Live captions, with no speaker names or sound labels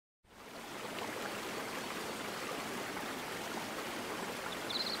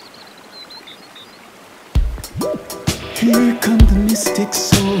Here come the mystic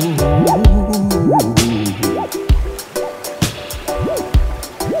soul.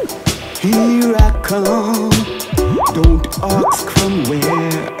 Here I come, don't ask from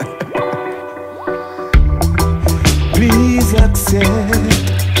where. Please accept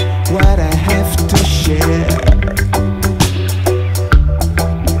what I have to share.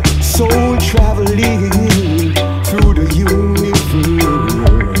 Soul traveling through the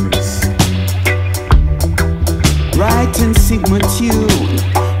universe, writing Sigma tune,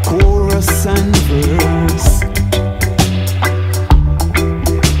 chorus and verse.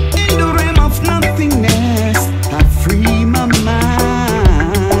 In the realm of nothingness, I free my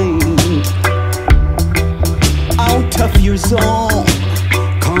mind. Out of your zone,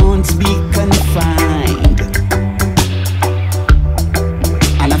 can't be confined.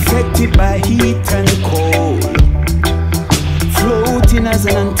 Unaffected by heat and cold, floating as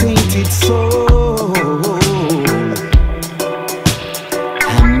an untainted soul. A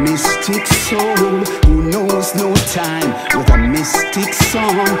mystic soul who knows no time, with a mystic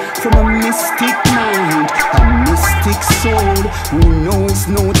song from a mystic mind. A mystic soul who knows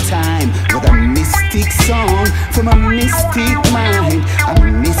no time, with a mystic song from a mystic mind. A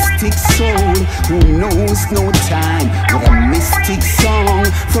mystic soul who knows no time, with a mystic song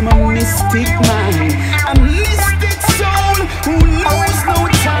from a mystic mind. A mystic soul who knows no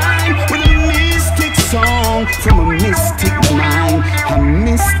time, with a mystic song from a mystic mind. A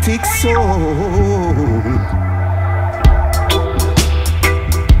mystic soul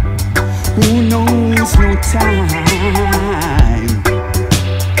who knows no time.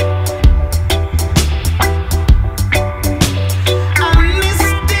 A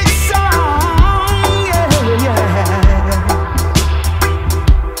mystic song, yeah.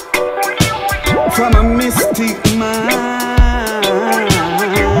 From a mystic mind.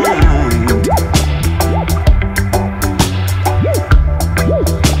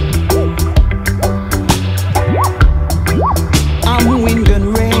 I'm wind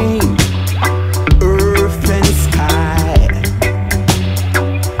and rain, earth and sky,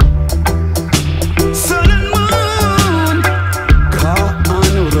 sun and moon,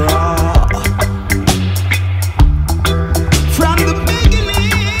 Ka-an-Ra. From the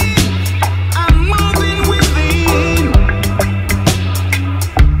beginning, I'm moving within,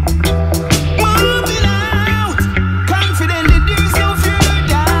 moving out, confidently there's no fear or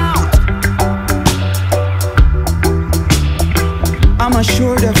doubt. I'm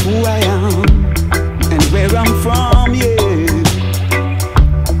assured of who I am and where I'm from, yeah.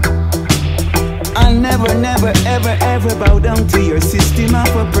 I'll never, never, ever, ever bow down to your system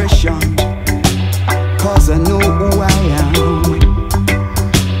of oppression, 'cause I know who I am.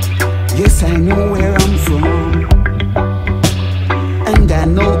 Yes, I know where I'm from, and I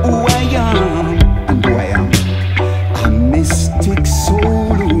know who I am, and who I am. A mystic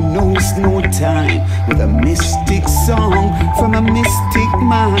soul who knows no time, with a mystic song from a mystic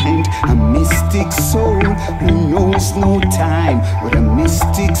mind. A mystic soul who knows no time, with a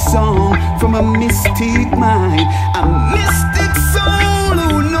mystic song from a mystic mind. A mystic soul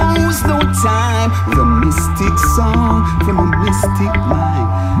who knows no time, with a mystic song from a mystic mind.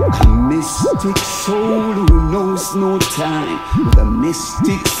 A mystic soul who knows no time, with a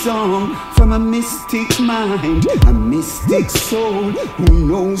mystic song from a mystic mind. A mystic soul who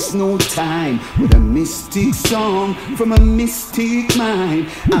knows no time, with a mystic song from a mystic mind.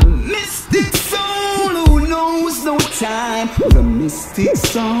 A mystic soul who knows no time, with a mystic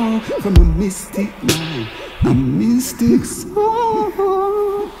song from a mystic mind. A mystic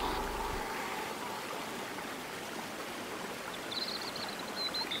soul.